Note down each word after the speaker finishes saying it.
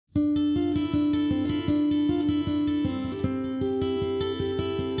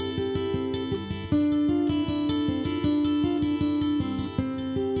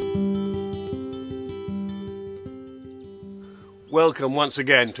Welcome once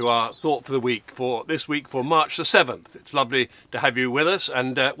again to our Thought for the Week for this week for March the 7th. It's lovely to have you with us,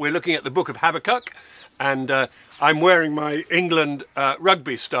 and we're looking at the book of Habakkuk, and I'm wearing my England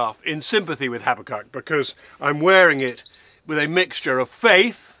rugby staff in sympathy with Habakkuk because I'm wearing it with a mixture of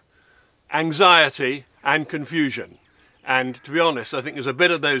faith, anxiety and confusion. And to be honest, I think there's a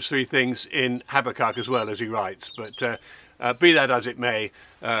bit of those three things in Habakkuk as well as he writes. But be that as it may,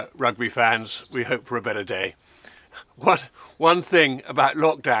 rugby fans, we hope for a better day. One thing about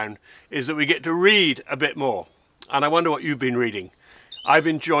lockdown is that we get to read a bit more. And I wonder what you've been reading. I've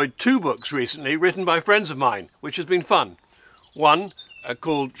enjoyed two books recently written by friends of mine, which has been fun. One,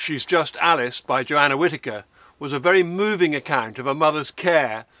 called She's Just Alice by Joanna Whitaker, was a very moving account of a mother's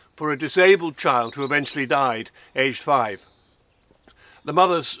care for a disabled child who eventually died, aged 5. The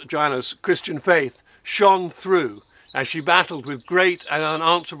mother's, Joanna's, Christian faith shone through as she battled with great and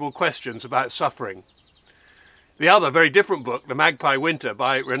unanswerable questions about suffering. The other, very different book, The Magpie Winter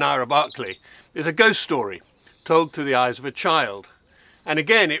by Renara Barclay, is a ghost story told through the eyes of a child. And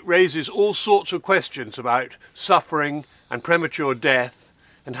again, it raises all sorts of questions about suffering and premature death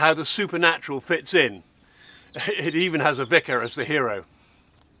and how the supernatural fits in. It even has a vicar as the hero.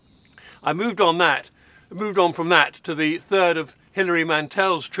 I moved on from that to the third of Hilary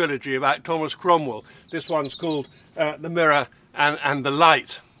Mantel's trilogy about Thomas Cromwell. This one's called The Mirror and the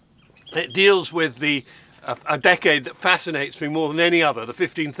Light. It deals with a decade that fascinates me more than any other, the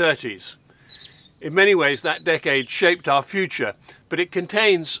 1530s. In many ways, that decade shaped our future, but it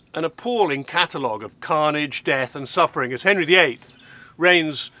contains an appalling catalogue of carnage, death and suffering as Henry VIII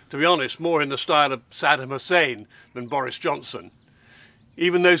reigns, to be honest, more in the style of Saddam Hussein than Boris Johnson.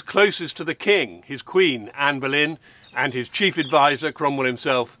 Even those closest to the king, his queen, Anne Boleyn, and his chief advisor, Cromwell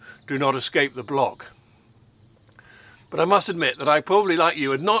himself, do not escape the block. But I must admit that I probably, like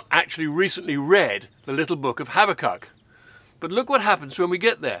you, had not actually recently read the little book of Habakkuk. But look what happens when we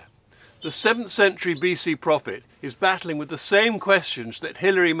get there. The 7th century BC prophet is battling with the same questions that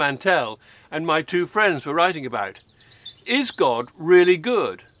Hilary Mantel and my two friends were writing about. Is God really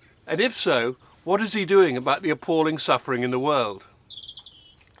good? And if so, what is he doing about the appalling suffering in the world?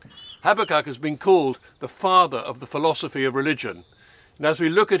 Habakkuk has been called the father of the philosophy of religion. And as we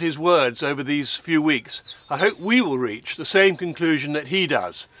look at his words over these few weeks, I hope we will reach the same conclusion that he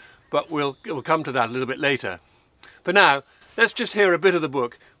does. But we'll come to that a little bit later. For now, let's just hear a bit of the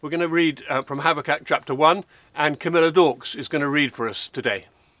book. We're going to read from Habakkuk chapter 1, and Camilla Dawkes is going to read for us today.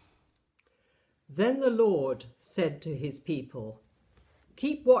 Then the Lord said to his people,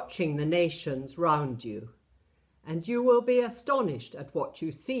 "Keep watching the nations round you, and you will be astonished at what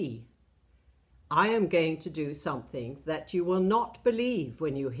you see. I am going to do something that you will not believe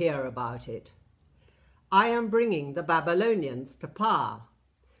when you hear about it. I am bringing the Babylonians to power,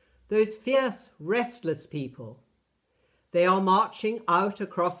 those fierce, restless people. They are marching out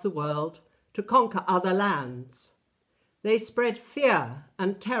across the world to conquer other lands. They spread fear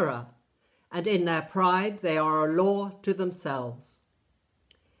and terror, and in their pride they are a law to themselves.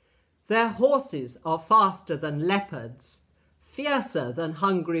 Their horses are faster than leopards, fiercer than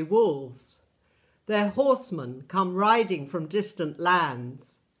hungry wolves. Their horsemen come riding from distant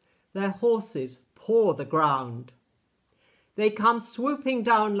lands. Their horses paw the ground. They come swooping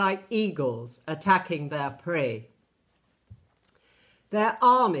down like eagles, attacking their prey. Their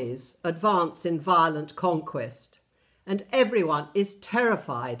armies advance in violent conquest, and everyone is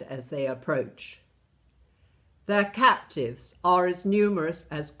terrified as they approach. Their captives are as numerous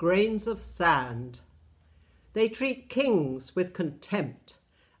as grains of sand. They treat kings with contempt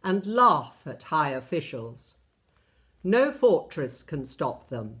and laugh at high officials. No fortress can stop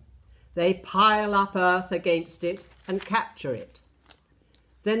them. They pile up earth against it and capture it.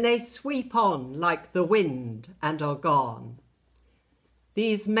 Then they sweep on like the wind and are gone.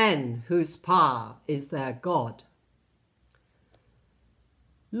 These men whose power is their God.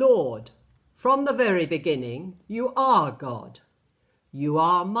 Lord, from the very beginning, you are God. You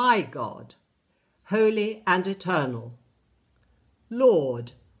are my God, holy and eternal.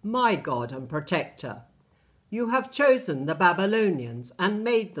 Lord, my God and protector, you have chosen the Babylonians and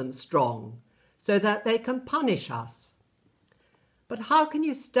made them strong so that they can punish us. But how can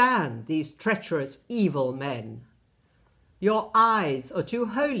you stand these treacherous evil men? Your eyes are too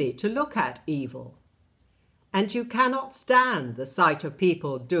holy to look at evil, and you cannot stand the sight of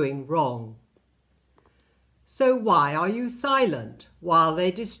people doing wrong. So why are you silent while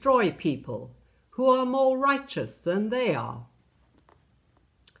they destroy people who are more righteous than they are?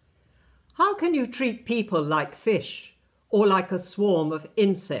 How can you treat people like fish or like a swarm of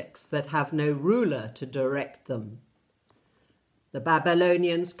insects that have no ruler to direct them? The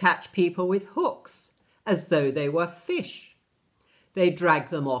Babylonians catch people with hooks as though they were fish. They drag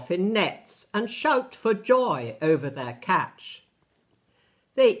them off in nets and shout for joy over their catch.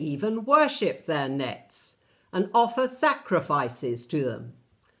 They even worship their nets and offer sacrifices to them,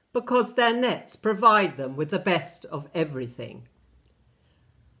 because their nets provide them with the best of everything.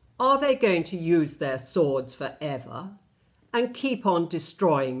 Are they going to use their swords forever and keep on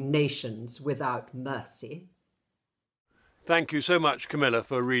destroying nations without mercy? Thank you so much, Camilla,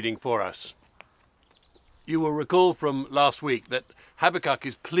 for reading for us. You will recall from last week that Habakkuk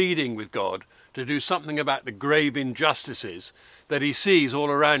is pleading with God to do something about the grave injustices that he sees all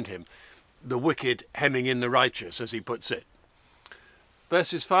around him, the wicked hemming in the righteous, as he puts it.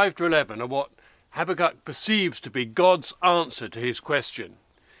 Verses 5 to 11 are what Habakkuk perceives to be God's answer to his question.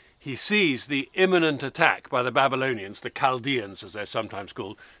 He sees the imminent attack by the Babylonians, the Chaldeans as they're sometimes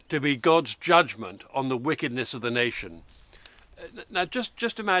called, to be God's judgment on the wickedness of the nation. Now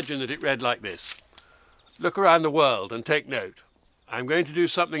just imagine that it read like this. Look around the world and take note. I'm going to do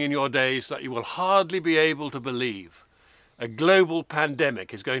something in your days that you will hardly be able to believe. A global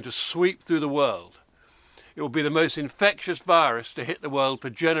pandemic is going to sweep through the world. It will be the most infectious virus to hit the world for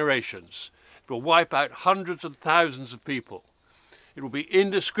generations. It will wipe out hundreds of thousands of people. It will be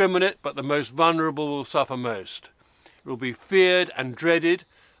indiscriminate, but the most vulnerable will suffer most. It will be feared and dreaded,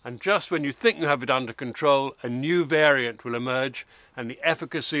 and just when you think you have it under control, a new variant will emerge, and the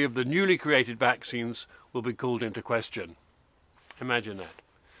efficacy of the newly created vaccines will be called into question. Imagine that.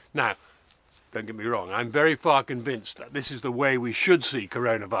 Now, don't get me wrong, I'm very far convinced that this is the way we should see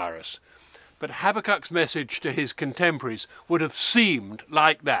coronavirus. But Habakkuk's message to his contemporaries would have seemed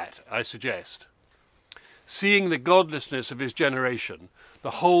like that, I suggest. Seeing the godlessness of his generation,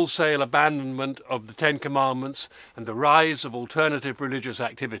 the wholesale abandonment of the Ten Commandments and the rise of alternative religious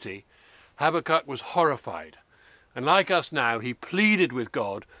activity, Habakkuk was horrified. And like us now, he pleaded with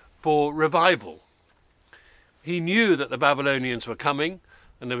God for revival. He knew that the Babylonians were coming,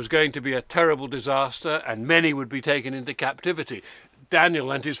 and there was going to be a terrible disaster, and many would be taken into captivity.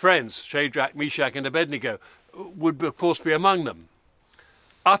 Daniel and his friends, Shadrach, Meshach and Abednego, would of course be among them.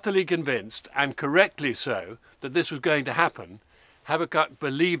 Utterly convinced, and correctly so, that this was going to happen, Habakkuk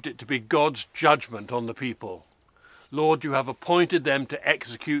believed it to be God's judgment on the people. Lord, you have appointed them to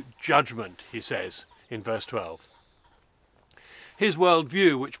execute judgment, he says in verse 12. His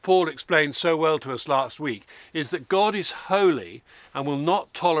worldview, which Paul explained so well to us last week, is that God is holy and will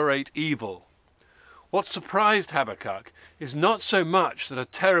not tolerate evil. What surprised Habakkuk is not so much that a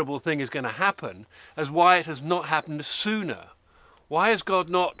terrible thing is going to happen as why it has not happened sooner. Why has God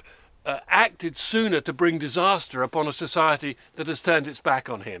not acted sooner to bring disaster upon a society that has turned its back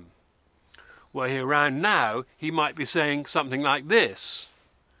on him? Were he around now, he might be saying something like this.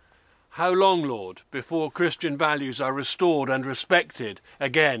 How long, Lord, before Christian values are restored and respected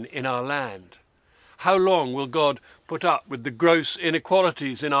again in our land? How long will God put up with the gross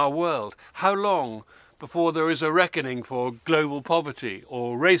inequalities in our world? How long before there is a reckoning for global poverty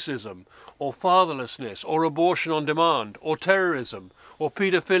or racism or fatherlessness or abortion on demand or terrorism or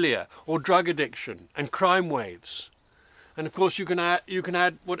paedophilia or drug addiction and crime waves? And of course you can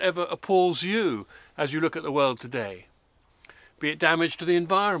add whatever appalls you as you look at the world today. Be it damage to the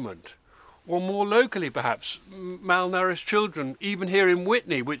environment, or more locally perhaps, malnourished children, even here in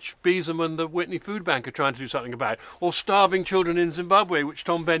Whitney, which Besom and the Whitney Food Bank are trying to do something about, or starving children in Zimbabwe, which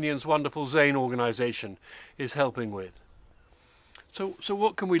Tom Benyon's wonderful Zane organisation is helping with. So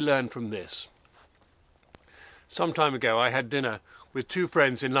what can we learn from this? Some time ago I had dinner with two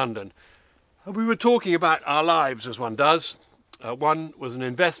friends in London, and we were talking about our lives as one does. One was an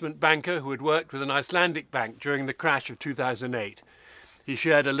investment banker who had worked with an Icelandic bank during the crash of 2008. He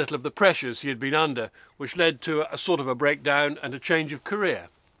shared a little of the pressures he had been under, which led to a sort of a breakdown and a change of career.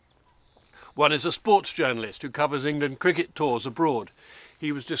 One is a sports journalist who covers England cricket tours abroad.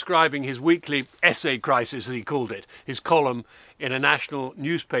 He was describing his weekly essay crisis, as he called it, his column in a national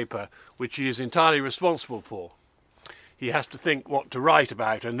newspaper, which he is entirely responsible for. He has to think what to write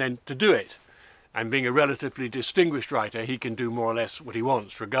about and then to do it. And being a relatively distinguished writer, he can do more or less what he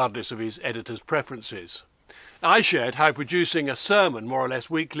wants, regardless of his editor's preferences. I shared how producing a sermon more or less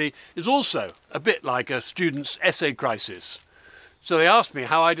weekly is also a bit like a student's essay crisis. So they asked me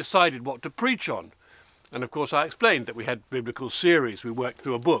how I decided what to preach on. And of course I explained that we had biblical series, we worked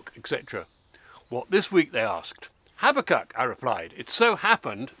through a book, etc. What this week, they asked. Habakkuk, I replied. It so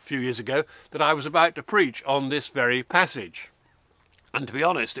happened a few years ago that I was about to preach on this very passage. And to be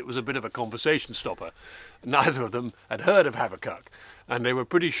honest, it was a bit of a conversation stopper. Neither of them had heard of Habakkuk, and they were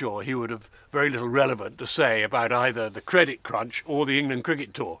pretty sure he would have very little relevant to say about either the credit crunch or the England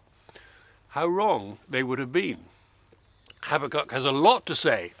cricket tour. How wrong they would have been. Habakkuk has a lot to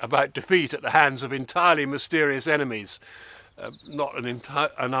say about defeat at the hands of entirely mysterious enemies, not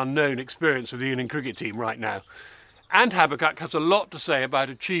an unknown experience of the Ealing cricket team right now. And Habakkuk has a lot to say about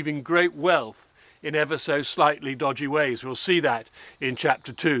achieving great wealth in ever so slightly dodgy ways. We'll see that in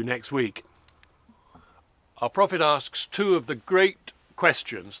chapter 2 next week. Our prophet asks two of the great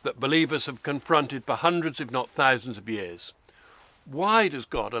questions that believers have confronted for hundreds, if not thousands of years. Why does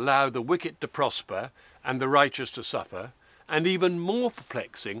God allow the wicked to prosper and the righteous to suffer? And even more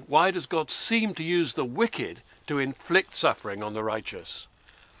perplexing, why does God seem to use the wicked to inflict suffering on the righteous?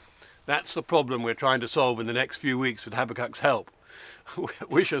 That's the problem we're trying to solve in the next few weeks with Habakkuk's help.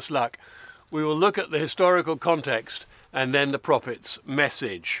 Wish us luck. We will look at the historical context and then the prophet's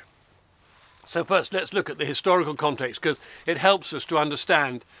message. So first, let's look at the historical context because it helps us to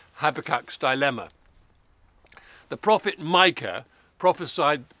understand Habakkuk's dilemma. The prophet Micah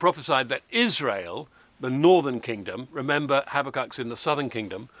prophesied that Israel, the northern kingdom, remember Habakkuk's in the southern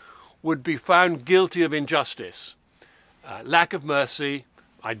kingdom, would be found guilty of injustice, lack of mercy,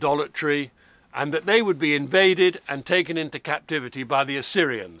 idolatry, and that they would be invaded and taken into captivity by the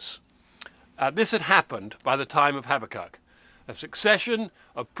Assyrians. This had happened by the time of Habakkuk. A succession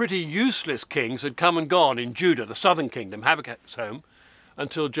of pretty useless kings had come and gone in Judah, the southern kingdom, Habakkuk's home,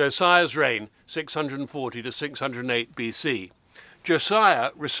 until Josiah's reign, 640 to 608 BC.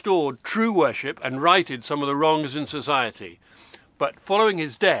 Josiah restored true worship and righted some of the wrongs in society. But following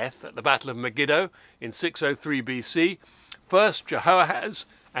his death at the Battle of Megiddo in 603 BC, first Jehoahaz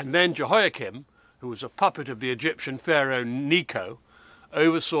and then Jehoiakim, who was a puppet of the Egyptian pharaoh Necho,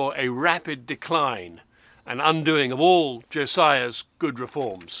 oversaw a rapid decline and undoing of all Josiah's good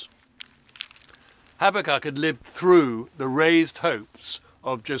reforms. Habakkuk had lived through the raised hopes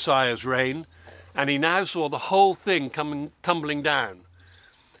of Josiah's reign, and he now saw the whole thing coming tumbling down.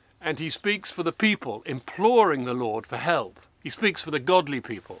 And he speaks for the people, imploring the Lord for help. He speaks for the godly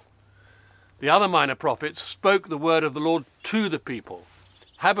people. The other minor prophets spoke the word of the Lord to the people.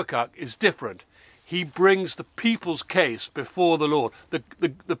 Habakkuk is different. He brings the people's case before the Lord,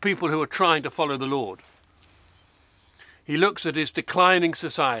 the people who are trying to follow the Lord. He looks at his declining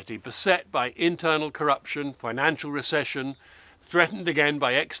society, beset by internal corruption, financial recession, threatened again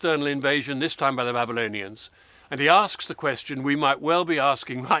by external invasion, this time by the Babylonians, and he asks the question we might well be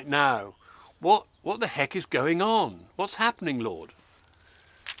asking right now. What the heck is going on? What's happening, Lord?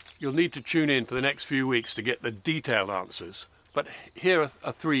 You'll need to tune in for the next few weeks to get the detailed answers, but here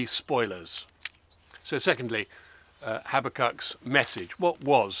are three spoilers. So secondly, Habakkuk's message. What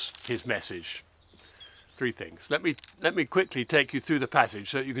was his message? Three things. Let me quickly take you through the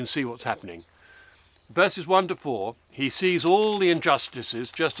passage so that you can see what's happening. Verses 1 to 4, he sees all the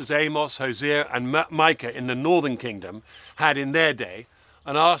injustices just as Amos, Hosea and Micah in the northern kingdom had in their day,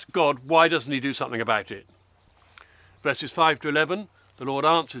 and asks God, why doesn't he do something about it? Verses 5 to 11, the Lord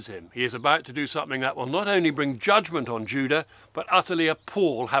answers him. He is about to do something that will not only bring judgment on Judah, but utterly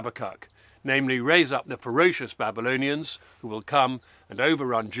appall Habakkuk, namely raise up the ferocious Babylonians who will come and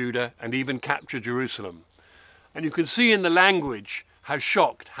overrun Judah and even capture Jerusalem. And you can see in the language how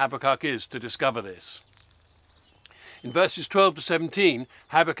shocked Habakkuk is to discover this. In verses 12 to 17,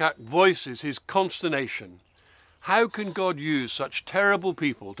 Habakkuk voices his consternation. How can God use such terrible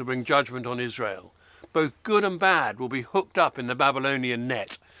people to bring judgment on Israel? Both good and bad will be hooked up in the Babylonian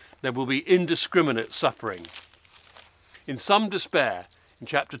net. There will be indiscriminate suffering. In some despair, in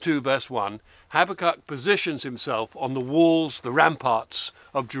chapter 2, verse 1, Habakkuk positions himself on the walls, the ramparts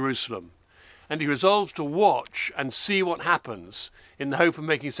of Jerusalem, and he resolves to watch and see what happens in the hope of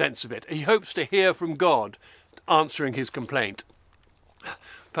making sense of it. He hopes to hear from God answering his complaint.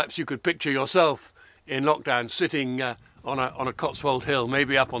 Perhaps you could picture yourself in lockdown sitting on a Cotswold hill,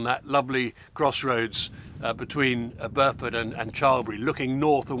 maybe up on that lovely crossroads between Burford and Charlbury, looking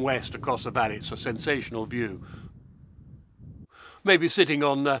north and west across the valley. It's a sensational view. Maybe sitting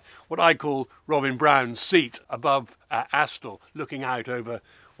on what I call Robin Brown's seat above Astle, looking out over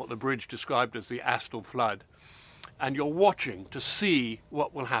what the bridge described as the Astle flood. And you're watching to see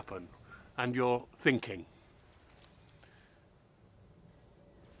what will happen, and you're thinking.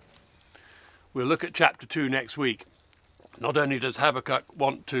 We'll look at chapter 2 next week. Not only does Habakkuk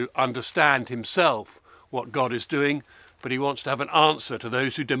want to understand himself what God is doing, but he wants to have an answer to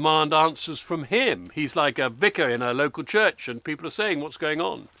those who demand answers from him. He's like a vicar in a local church, and people are saying, what's going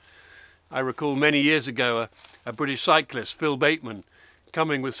on? I recall many years ago a British cyclist, Phil Bateman,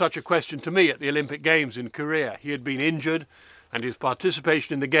 coming with such a question to me at the Olympic Games in Korea. He had been injured, and his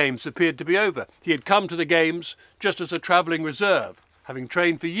participation in the Games appeared to be over. He had come to the Games just as a travelling reserve, having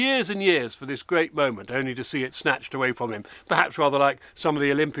trained for years and years for this great moment, only to see it snatched away from him. Perhaps rather like some of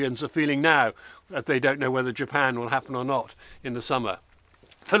the Olympians are feeling now, as they don't know whether Japan will happen or not in the summer.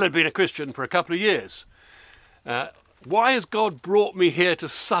 Phil had been a Christian for a couple of years. "Why has God brought me here to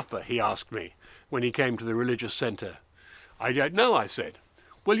suffer?" he asked me when he came to the religious centre. "I don't know," I said.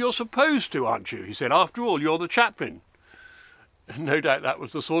 "Well, you're supposed to, aren't you?" he said. "After all, you're the chaplain." No doubt that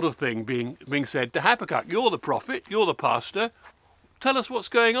was the sort of thing being said to Habakkuk. "You're the prophet, you're the pastor. Tell us what's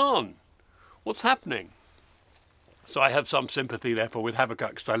going on. What's happening?" So I have some sympathy, therefore, with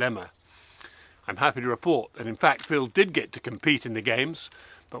Habakkuk's dilemma. I'm happy to report that, in fact, Phil did get to compete in the games,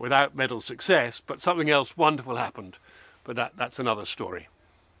 but without medal success. But something else wonderful happened. But that's another story.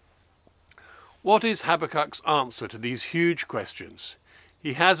 What is Habakkuk's answer to these huge questions?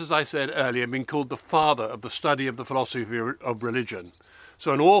 He has, as I said earlier, been called the father of the study of the philosophy of religion.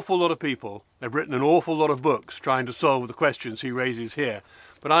 So an awful lot of people have written an awful lot of books trying to solve the questions he raises here.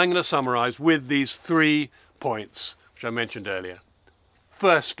 But I'm going to summarise with these 3 points, which I mentioned earlier.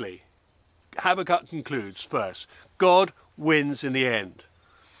 Firstly, Habakkuk concludes first, God wins in the end.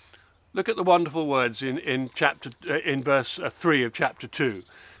 Look at the wonderful words in verse 3 of chapter 2.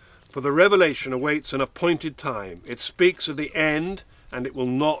 "For the revelation awaits an appointed time. It speaks of the end, and it will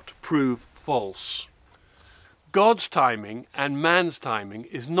not prove false." God's timing and man's timing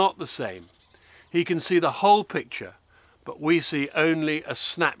is not the same. He can see the whole picture, but we see only a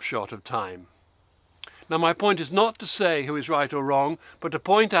snapshot of time. Now, my point is not to say who is right or wrong, but to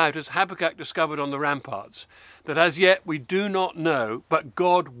point out, as Habakkuk discovered on the ramparts, that as yet we do not know, but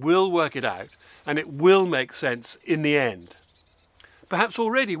God will work it out, and it will make sense in the end. Perhaps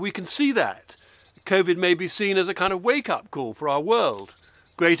already we can see that. COVID may be seen as a kind of wake-up call for our world,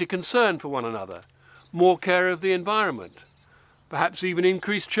 greater concern for one another, more care of the environment, perhaps even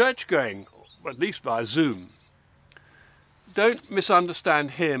increased church-going, at least via Zoom. Don't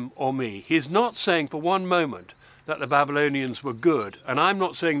misunderstand him or me. He is not saying for one moment that the Babylonians were good, and I'm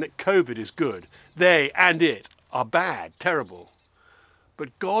not saying that COVID is good. They and it are bad, terrible.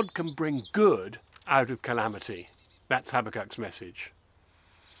 But God can bring good out of calamity. That's Habakkuk's message.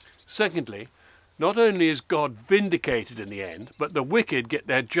 Secondly, not only is God vindicated in the end, but the wicked get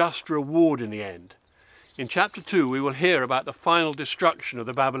their just reward in the end. In chapter 2, we will hear about the final destruction of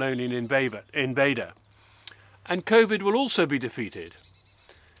the Babylonian invader. And COVID will also be defeated.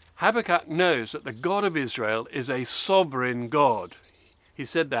 Habakkuk knows that the God of Israel is a sovereign God. He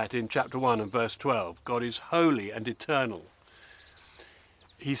said that in chapter 1 and verse 12. God is holy and eternal.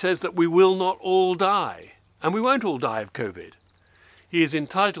 He says that we will not all die, and we won't all die of COVID. He is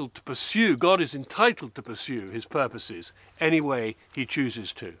entitled to pursue, God is entitled to pursue his purposes any way he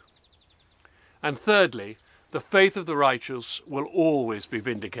chooses to. And thirdly, the faith of the righteous will always be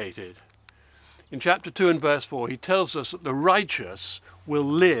vindicated. In chapter 2 and verse 4, he tells us that the righteous will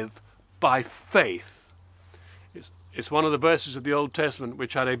live by faith. It's one of the verses of the Old Testament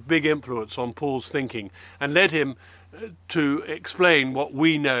which had a big influence on Paul's thinking and led him to explain what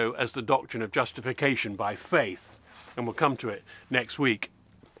we know as the doctrine of justification by faith. And we'll come to it next week.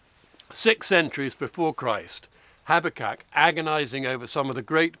 6 centuries before Christ, Habakkuk, agonizing over some of the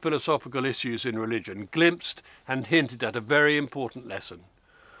great philosophical issues in religion, glimpsed and hinted at a very important lesson.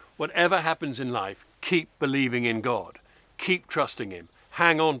 Whatever happens in life, keep believing in God. Keep trusting him.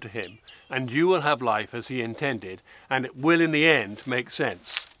 Hang on to him. And you will have life as he intended, and it will in the end make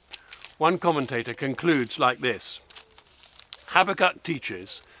sense. One commentator concludes like this. Habakkuk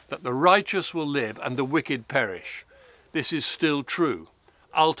teaches that the righteous will live and the wicked perish. This is still true,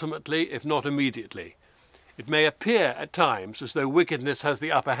 ultimately, if not immediately. It may appear at times as though wickedness has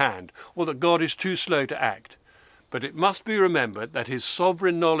the upper hand, or that God is too slow to act. But it must be remembered that his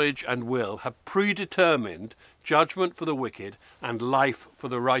sovereign knowledge and will have predetermined judgment for the wicked and life for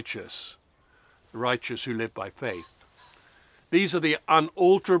the righteous who live by faith. These are the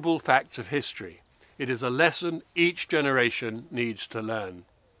unalterable facts of history. It is a lesson each generation needs to learn.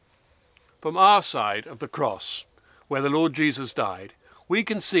 From our side of the cross, where the Lord Jesus died, we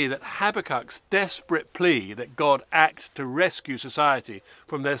can see that Habakkuk's desperate plea that God act to rescue society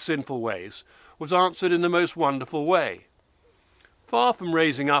from their sinful ways was answered in the most wonderful way. Far from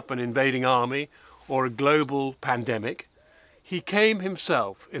raising up an invading army or a global pandemic, he came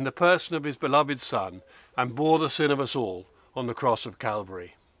himself in the person of his beloved Son and bore the sin of us all on the cross of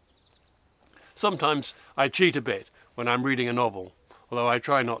Calvary. Sometimes I cheat a bit when I'm reading a novel, although I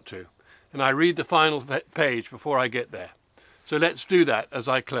try not to, and I read the final page before I get there. So let's do that as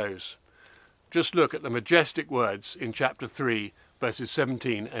I close. Just look at the majestic words in chapter 3, verses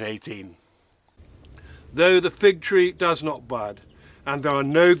 17 and 18. Though the fig tree does not bud, and there are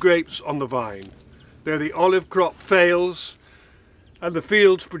no grapes on the vine, though the olive crop fails, and the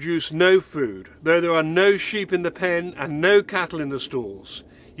fields produce no food, though there are no sheep in the pen and no cattle in the stalls,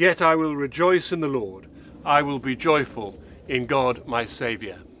 yet I will rejoice in the Lord. I will be joyful in God my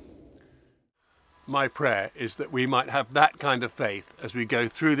Saviour. my prayer is that we might have that kind of faith as we go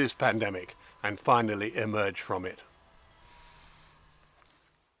through this pandemic and finally emerge from it.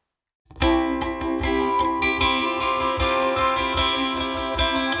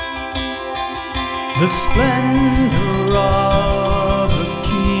 The splendor of a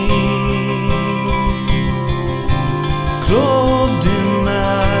king, clothed in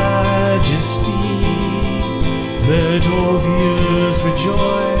majesty, let all the earth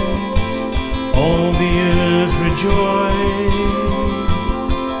rejoice, all the earth rejoice.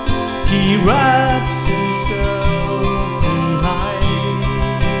 He wraps himself in light,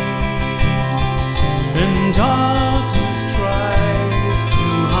 and darkness tries to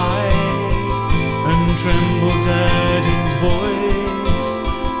hide, and trembles at his voice,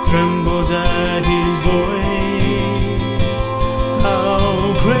 trembles at his voice.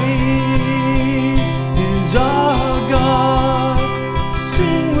 How great is our God!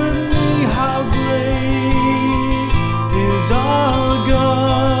 Sing with me, how great is our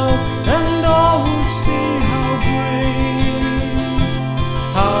God! And all will see how great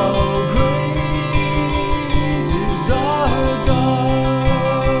is our God.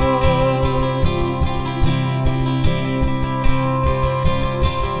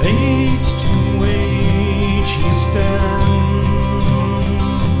 Age to age he stands,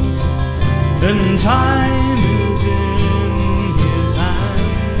 and time is in his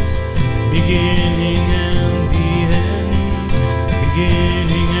hands, beginning and the end,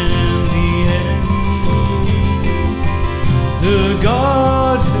 beginning and the end. The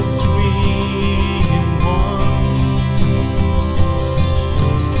Godhead three in one,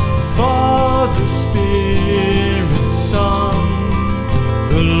 Father, Spirit, Son,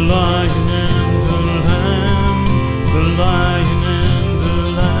 the Lion and the Lamb, the Lion and the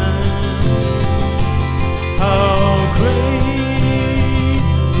Lamb. How great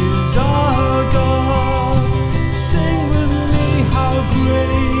is our God! Sing with me, how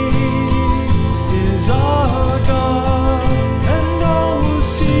great is our God! And all will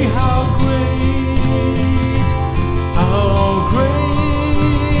see how great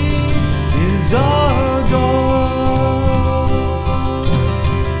is our God.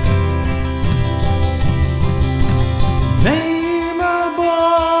 Name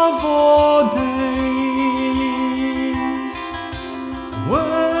above all names,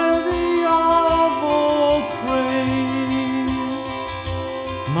 worthy of all praise.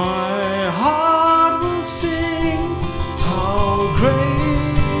 My heart will sing, how great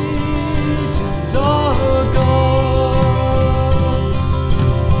is our God.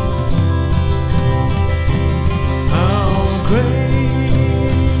 How great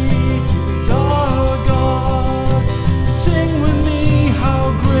is our God. Sing with me,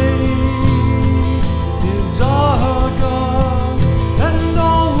 how great is our God. And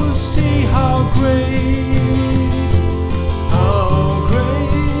all will see how great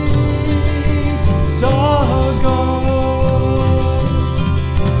is our God.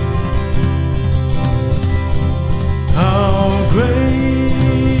 How great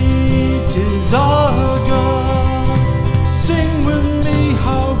is our God. Sing with me,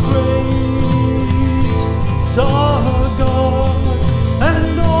 how great is our God.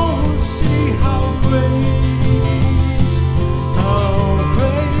 And all will see how great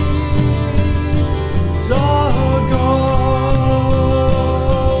is our God.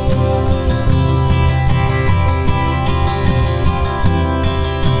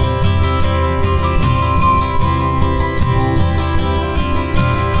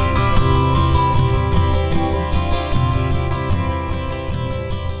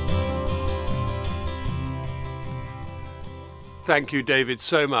 Thank you, David,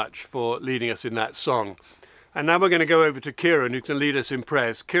 so much for leading us in that song. And now we're going to go over to Kieran, who can lead us in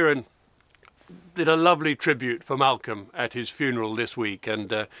prayers. Kieran did a lovely tribute for Malcolm at his funeral this week,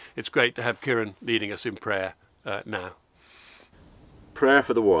 and it's great to have Kieran leading us in prayer now. Prayer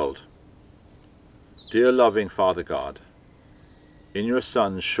for the world. Dear loving Father God, in your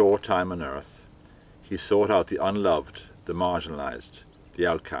Son's short time on earth, he sought out the unloved, the marginalized, the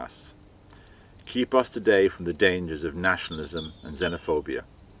outcasts. Keep us today from the dangers of nationalism and xenophobia,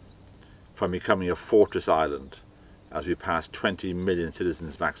 from becoming a fortress island as we pass 20 million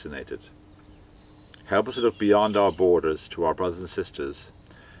citizens vaccinated. Help us to look beyond our borders to our brothers and sisters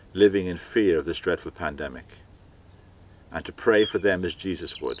living in fear of this dreadful pandemic, and to pray for them as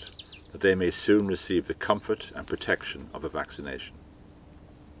Jesus would, that they may soon receive the comfort and protection of a vaccination.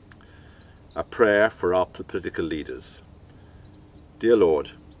 A prayer for our political leaders. Dear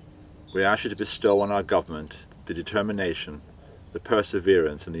Lord, we ask you to bestow on our government the determination, the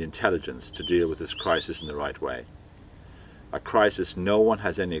perseverance and the intelligence to deal with this crisis in the right way. A crisis no one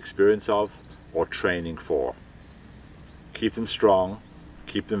has any experience of or training for. Keep them strong,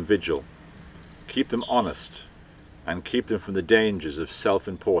 keep them vigil, keep them honest, and keep them from the dangers of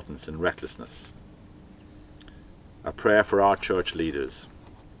self-importance and recklessness. A prayer for our church leaders.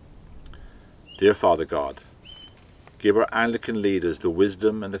 Dear Father God, give our Anglican leaders the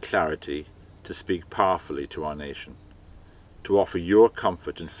wisdom and the clarity to speak powerfully to our nation, to offer your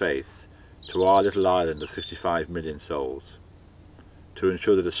comfort and faith to our little island of 65 million souls, to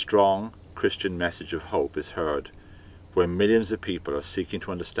ensure that a strong Christian message of hope is heard where millions of people are seeking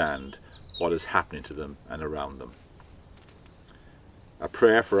to understand what is happening to them and around them. A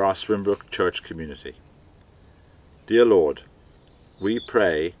prayer for our Swinbrook church community. Dear Lord, we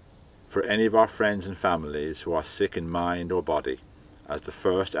pray for any of our friends and families who are sick in mind or body as the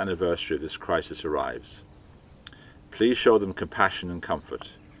first anniversary of this crisis arrives. Please show them compassion and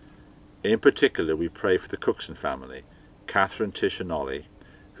comfort. In particular, we pray for the Cookson family, Catherine, Tish and Ollie,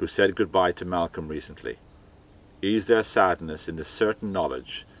 who said goodbye to Malcolm recently. Ease their sadness in the certain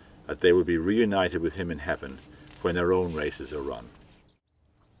knowledge that they will be reunited with him in heaven when their own races are run.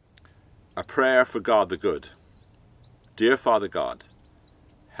 A prayer for God the Good. Dear Father God,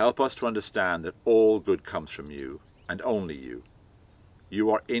 help us to understand that all good comes from you, and only you. You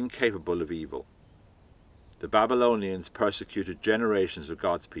are incapable of evil. The Babylonians persecuted generations of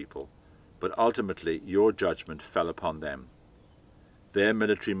God's people, but ultimately your judgment fell upon them. Their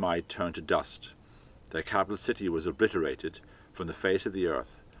military might turned to dust. Their capital city was obliterated from the face of the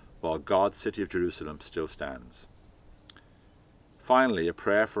earth, while God's city of Jerusalem still stands. Finally, a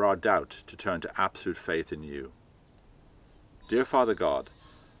prayer for our doubt to turn to absolute faith in you. Dear Father God,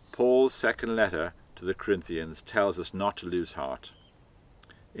 Paul's second letter to the Corinthians tells us not to lose heart.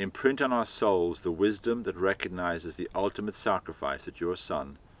 Imprint on our souls the wisdom that recognizes the ultimate sacrifice that your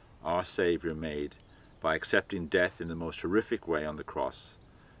Son, our Saviour, made by accepting death in the most horrific way on the cross,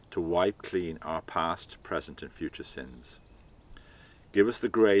 to wipe clean our past, present and future sins. Give us the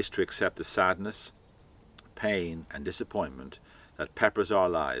grace to accept the sadness, pain and disappointment that peppers our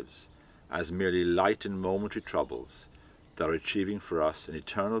lives as merely light and momentary troubles that are achieving for us an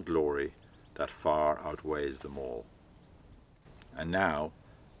eternal glory that far outweighs them all. And now,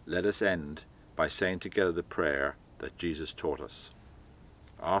 let us end by saying together the prayer that Jesus taught us.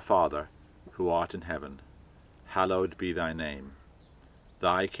 Our Father, who art in heaven, hallowed be thy name.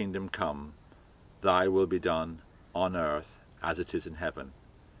 Thy kingdom come, thy will be done, on earth as it is in heaven.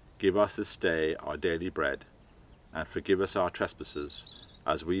 Give us this day our daily bread, and forgive us our trespasses,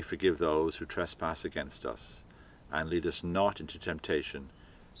 as we forgive those who trespass against us. And lead us not into temptation,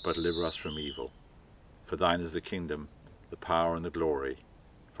 but deliver us from evil. For thine is the kingdom, the power and the glory,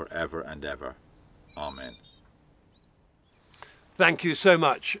 for ever and ever. Amen. Thank you so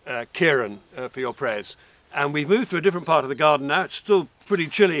much, Kieran, for your prayers. And we've moved to a different part of the garden now. It's still pretty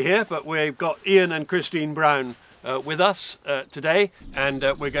chilly here, but we've got Ian and Christine Brown with us today, and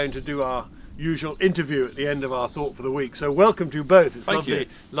we're going to do our usual interview at the end of our Thought for the Week. So welcome to you both. It's lovely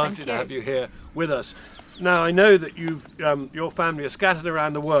to have you here with us. Now, I know that your family are scattered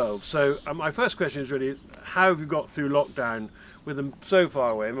around the world, so my first question is really, how have you got through lockdown with them so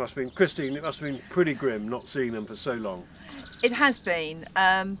far away? It must have been, Christine, it must have been pretty grim not seeing them for so long. It has been,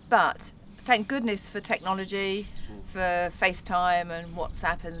 but thank goodness for technology, for FaceTime and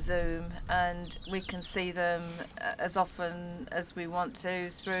WhatsApp and Zoom, and we can see them as often as we want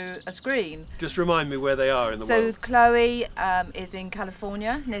to through a screen. Just remind me where they are in the world. So Chloe is in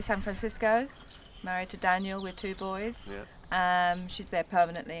California, near San Francisco, married to Daniel with 2 boys. Yeah. She's there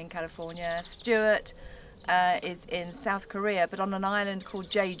permanently in California. Stuart is in South Korea, but on an island called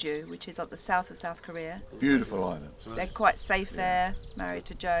Jeju, which is at the south of South Korea. Beautiful island. They're quite safe there, married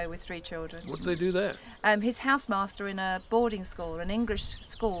to Joe with 3 children. What do they do there? He's housemaster in a boarding school, an English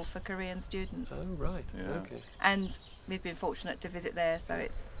school for Korean students. Oh, right. Yeah. Okay. And we've been fortunate to visit there, so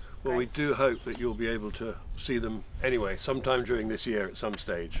it's Well, we great. do hope that you'll be able to see them anyway, sometime during this year at some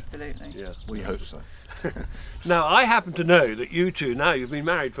stage. Absolutely. Yeah. We hope so. Now, I happen to know that you two, now you've been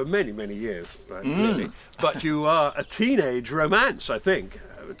married for many, many years, right, clearly, but you are a teenage romance, I think.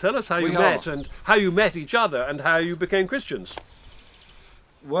 Tell us how you met and how you met each other and how you became Christians.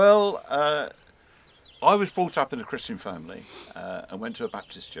 Well, I was brought up in a Christian family and went to a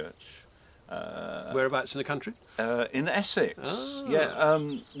Baptist church. Whereabouts in the country? In Essex. Oh. Yeah,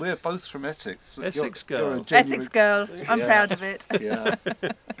 we're both from Essex. Essex You're girl. a genuine- Essex girl, I'm proud of it. Yeah.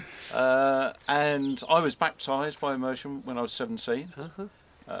 And I was baptised by immersion when I was 17.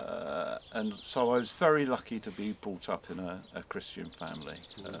 And so I was very lucky to be brought up in a Christian family,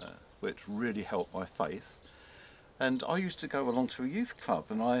 which really helped my faith. And I used to go along to a youth club,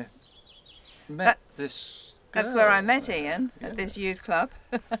 and I met this That's where I met Ian, at this youth club.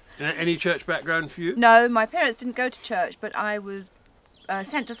 Any church background for you? No, my parents didn't go to church, but I was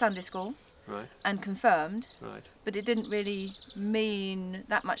sent to Sunday school Right, and confirmed. right. But it didn't really mean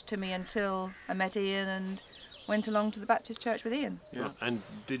that much to me until I met Ian and went along to the Baptist church with Ian. Yeah. And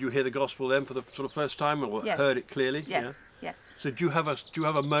did you hear the gospel then for the sort of first time, or Yes. heard it clearly? Yes, yes. So do you have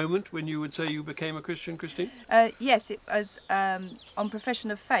a moment when you would say you became a Christian, Christine? Yes, it was on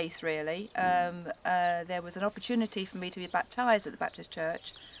profession of faith, really. There was an opportunity for me to be baptised at the Baptist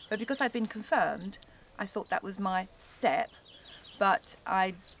church, but because I'd been confirmed, I thought that was my step. But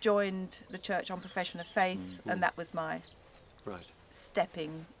I joined the church on profession of faith, and that was my Right.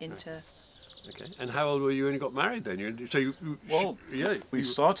 stepping into... Okay. And how old were you when you got married then? Well, yeah. We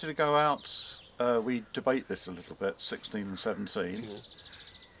started to go out. We debate this a little bit. 16 and 17.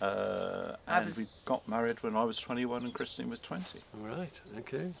 And we got married when I was 21 and Christine was 20. Right.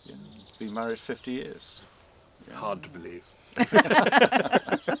 Okay. Yeah. Been married 50 years. Hard to believe.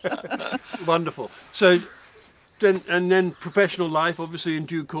 Wonderful. So, then professional life, obviously in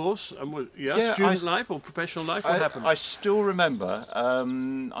due course. Student life or professional life. What happened? I still remember.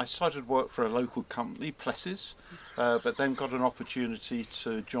 I started work for a local company, Plessis, but then got an opportunity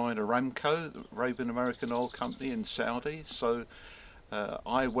to join Aramco, the Arabian American Oil Company in Saudi. So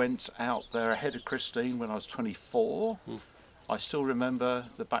I went out there ahead of Christine when I was 24. I still remember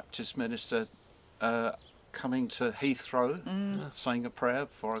the Baptist minister coming to Heathrow, saying a prayer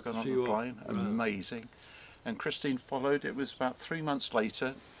before I got on the plane. Amazing. And Christine followed. It was about 3 months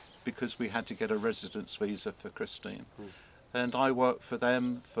later, because we had to get a residence visa for Christine. And I worked for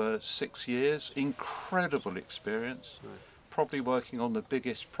them for 6 years. Incredible experience. Probably working on the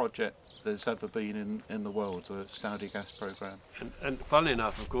biggest project there's ever been in the world, the Saudi gas program. And funnily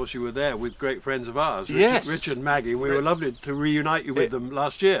enough, of course, you were there with great friends of ours, Yes. Richard and Maggie. We were lovely to reunite you with them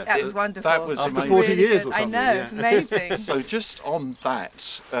last year. That was wonderful. That was After amazing. 40 years or I something. know, yeah. it's amazing. So just on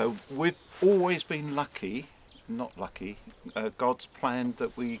that, we've always been lucky, not lucky, God's planned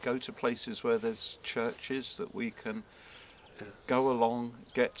that we go to places where there's churches that we can go along,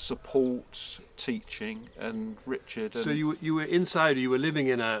 get support, teaching, and Richard. And So you were inside, you were living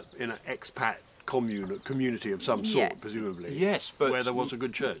in an expat community of some sort, Yes. presumably. Yes, but where there was a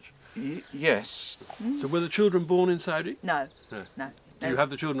good church. Yes. So were the children born in Saudi? No, No. no. Do you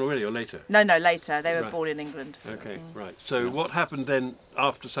have the children already, or later? No, later. They were Right. born in England. Okay, right. So what happened then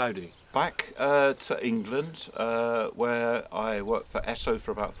after Saudi? Back to England, where I worked for Esso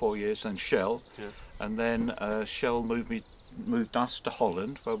for about 4 years, and Shell, and then Shell moved us to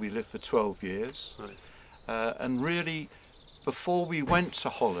Holland, where we lived for 12 years. Right. And really, before we went to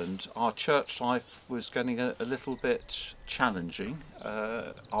Holland, our church life was getting a little bit challenging.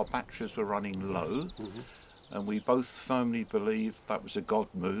 Our batteries were running low, and we both firmly believed that was a God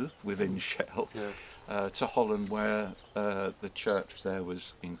move within Shell. To Holland, where the church there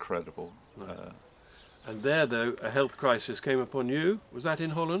was incredible. And there, though, a health crisis came upon you. Was that in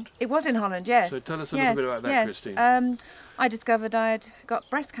Holland? It was in Holland, yes. So tell us a little bit about that, yes. Christine. I discovered I'd got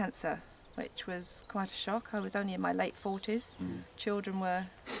breast cancer, which was quite a shock. I was only in my late 40s. Children were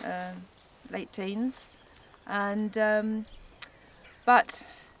late teens. And, but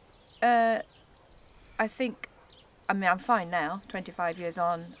I think, I'm fine now, 25 years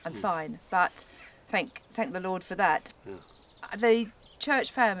on, I'm fine. But thank the Lord for that. The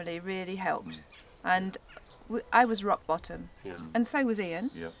church family really helped. And I was rock bottom, and so was Ian.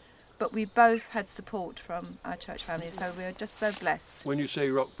 But we both had support from our church family, so we were just so blessed. When you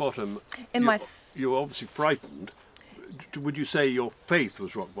say rock bottom, In you're obviously frightened. Would you say your faith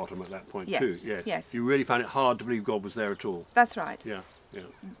was rock bottom at that point Yes, too? Yes. yes. You really found it hard to believe God was there at all. That's right. Yeah.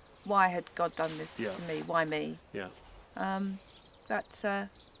 Why had God done this Yeah. to me? Why me? Yeah. But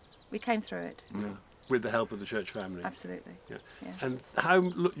we came through it. With the help of the church family. Absolutely. Yeah. Yes.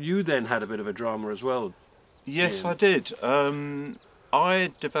 And you then had a bit of a drama as well. Yes, Yeah. I did.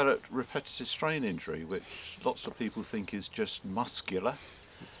 I developed repetitive strain injury, which lots of people think is just muscular.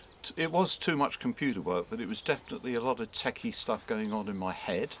 It was too much computer work, but it was definitely a lot of techie stuff going on in my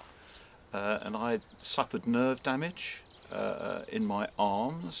head. And I suffered nerve damage in my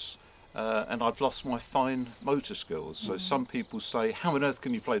arms, and I've lost my fine motor skills. So some people say, how on earth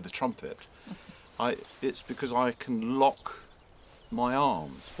can you play the trumpet? It's because I can lock my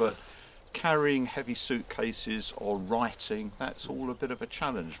arms, but carrying heavy suitcases or writing, that's all a bit of a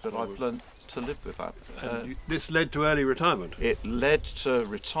challenge, but I've learnt to live with that. And this led to early retirement. It led to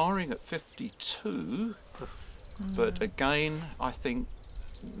retiring at 52, but again, I think,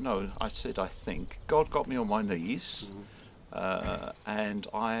 God got me on my knees, and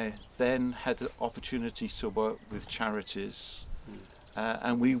I then had the opportunity to work with charities,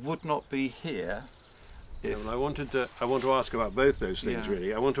 and we would not be here Well, I want to ask about both those things, Yeah.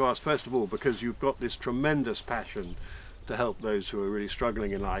 really. I want to ask, first of all, because you've got this tremendous passion to help those who are really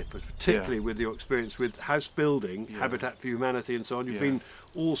struggling in life, but particularly with your experience with house building, Habitat for Humanity and so on. You've been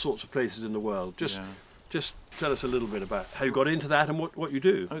all sorts of places in the world. Just tell us a little bit about how you got into that and what you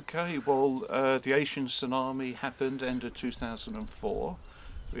do. Okay, well, the Asian tsunami happened end of 2004.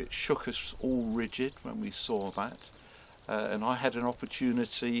 It shook us all rigid when we saw that. And I had an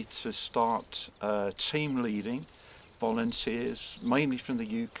opportunity to start team leading volunteers, mainly from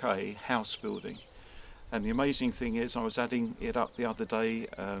the UK, house building. And the amazing thing is, I was adding it up the other day,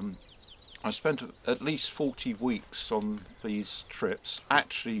 I spent at least 40 weeks on these trips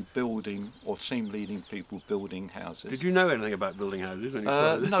actually building or team leading people building houses. Did you know anything about building houses when you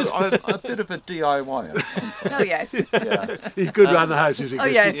started? No, I'm a bit of a DIYer. Oh yes. Yeah. He's good around the houses. Oh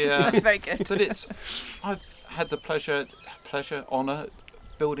yes. Yeah. Very good. But I've had the pleasure, honour,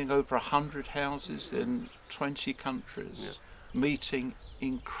 building over 100 houses in 20 countries, meeting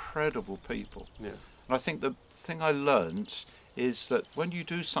incredible people. Yeah. And I think the thing I learned is that when you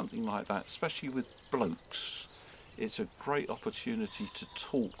do something like that, especially with blokes, it's a great opportunity to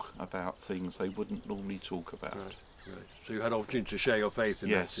talk about things they wouldn't normally talk about. Right. So you had opportunity to share your faith in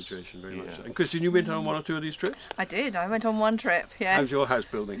that Yes. situation very much. Yeah. So. And Christine, you went on one or two of these trips? I did. I went on one trip. Yes. How's your house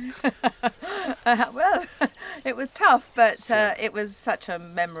building? Well, it was tough, but it was such a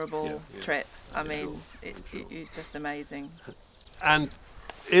memorable trip. I mean, it's just amazing. And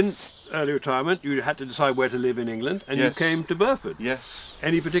in early retirement, you had to decide where to live in England, and Yes. you came to Burford. Yes.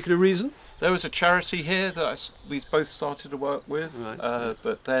 Any particular reason? There was a charity here that we both started to work with, Right.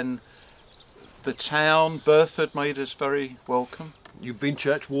 but then the town, Burford, made us very welcome. You've been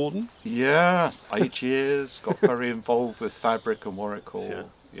church warden? Yeah, 8 years, got very involved with fabric and Warwick Hall.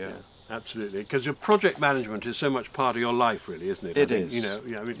 Yeah. Absolutely, because your project management is so much part of your life, really, isn't it? It I think, is. You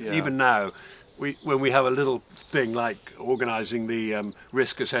know, I mean, Yeah. even now, when we have a little thing like organising the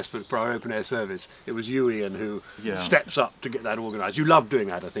risk assessment for our open air service, it was you, Ian, who steps up to get that organised. You love doing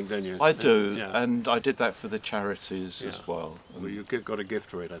that, I think, don't you? I do, Yeah. and I did that for the charities as well. Well, you've got a gift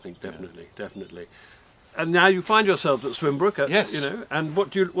for it, I think, definitely. And now you find yourselves at Swimbrook, Yes. you know. And what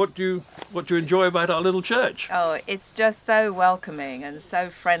do you enjoy about our little church? Oh, it's just so welcoming and so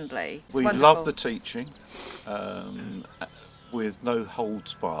friendly. We Wonderful. love the teaching, with no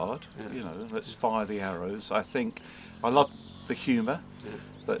holds barred. You know, let's fire the arrows. I think I love the humour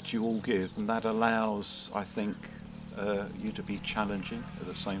that you all give, and that allows, I think, you to be challenging at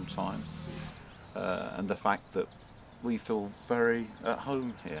the same time, and the fact that we feel very at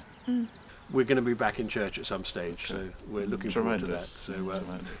home here. We're going to be back in church at some stage, so we're looking forward to that. Tremendous. So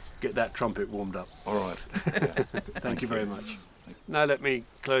Tremendous. get that trumpet warmed up. All right. Thank you very much. Now let me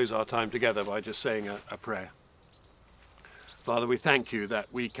close our time together by just saying a prayer. Father, we thank you that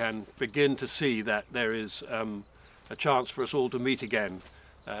we can begin to see that there is a chance for us all to meet again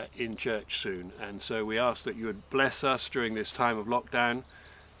in church soon. And so we ask that you would bless us during this time of lockdown.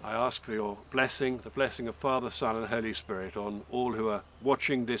 I ask for your blessing, the blessing of Father, Son and Holy Spirit on all who are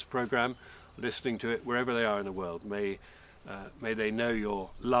watching this programme, listening to it, wherever they are in the world. May they know your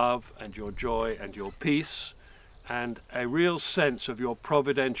love and your joy and your peace and a real sense of your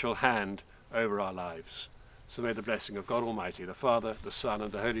providential hand over our lives. So may the blessing of God Almighty, the Father, the Son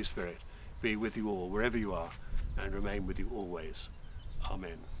and the Holy Spirit be with you all, wherever you are, and remain with you always.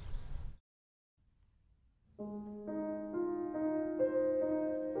 Amen.